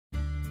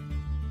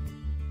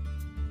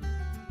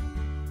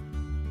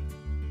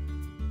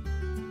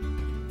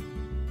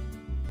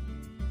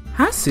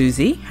Hi,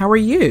 Susie. How are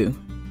you?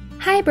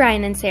 Hi,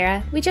 Brian and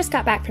Sarah. We just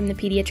got back from the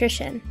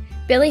pediatrician.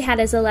 Billy had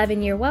his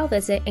 11-year well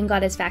visit and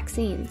got his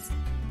vaccines.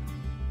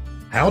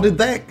 How did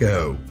that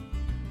go?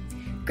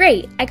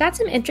 Great. I got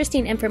some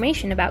interesting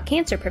information about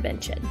cancer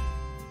prevention.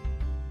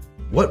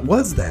 What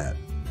was that?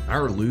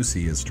 Our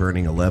Lucy is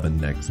turning 11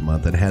 next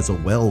month and has a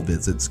well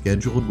visit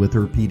scheduled with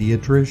her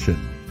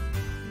pediatrician.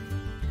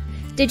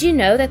 Did you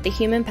know that the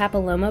human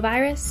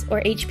papillomavirus,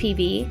 or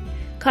HPV,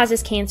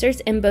 causes cancers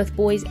in both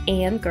boys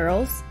and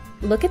girls?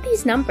 Look at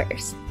these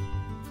numbers.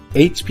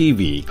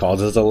 HPV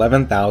causes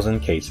 11,000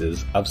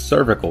 cases of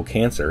cervical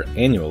cancer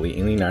annually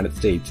in the United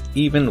States,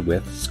 even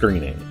with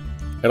screening.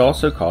 It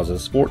also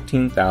causes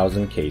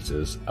 14,000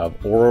 cases of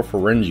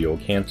oropharyngeal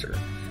cancer.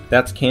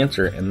 That's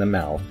cancer in the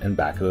mouth and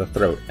back of the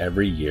throat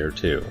every year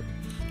too.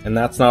 And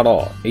that's not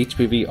all.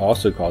 HPV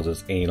also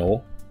causes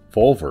anal,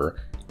 vulvar,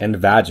 and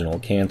vaginal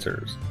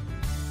cancers.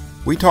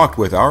 We talked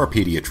with our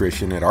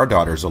pediatrician at our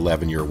daughter's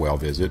 11-year well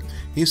visit.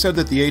 He said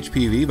that the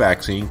HPV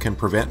vaccine can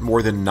prevent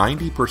more than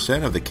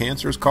 90% of the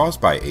cancers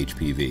caused by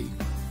HPV.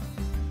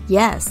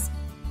 Yes.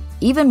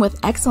 Even with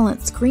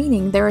excellent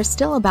screening, there are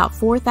still about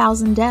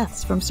 4,000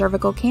 deaths from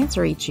cervical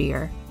cancer each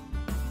year.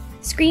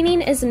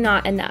 Screening is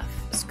not enough.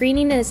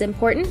 Screening is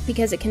important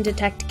because it can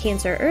detect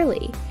cancer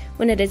early,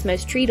 when it is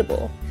most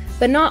treatable.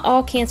 But not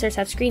all cancers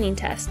have screening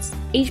tests.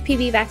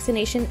 HPV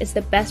vaccination is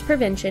the best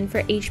prevention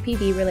for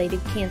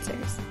HPV-related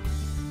cancers.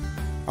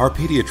 Our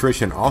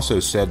pediatrician also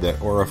said that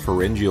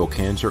oropharyngeal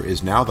cancer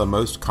is now the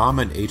most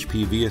common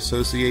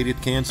HPV-associated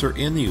cancer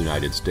in the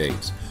United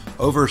States.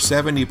 Over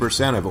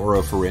 70% of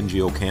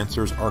oropharyngeal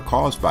cancers are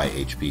caused by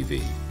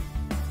HPV.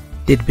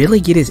 Did Billy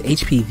get his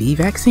HPV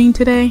vaccine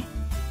today?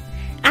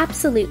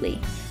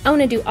 Absolutely. I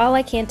want to do all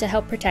I can to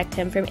help protect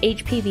him from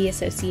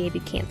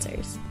HPV-associated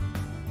cancers.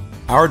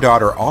 Our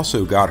daughter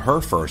also got her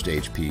first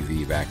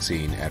HPV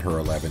vaccine at her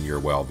 11-year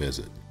well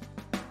visit.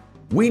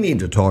 We need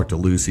to talk to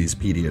Lucy's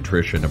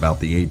pediatrician about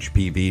the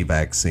HPV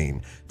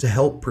vaccine to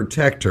help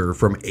protect her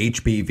from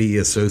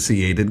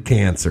HPV-associated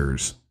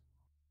cancers.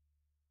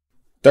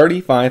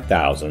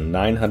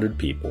 35,900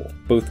 people,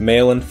 both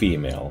male and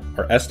female,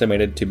 are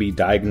estimated to be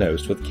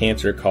diagnosed with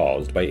cancer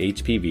caused by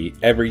HPV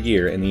every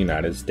year in the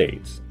United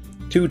States.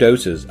 2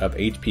 doses of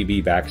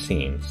HPV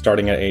vaccine,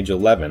 starting at age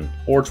 11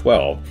 or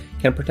 12,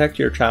 can protect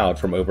your child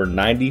from over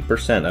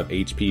 90% of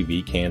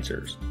HPV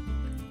cancers.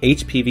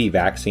 HPV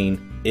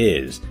vaccine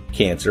is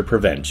cancer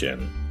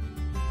prevention.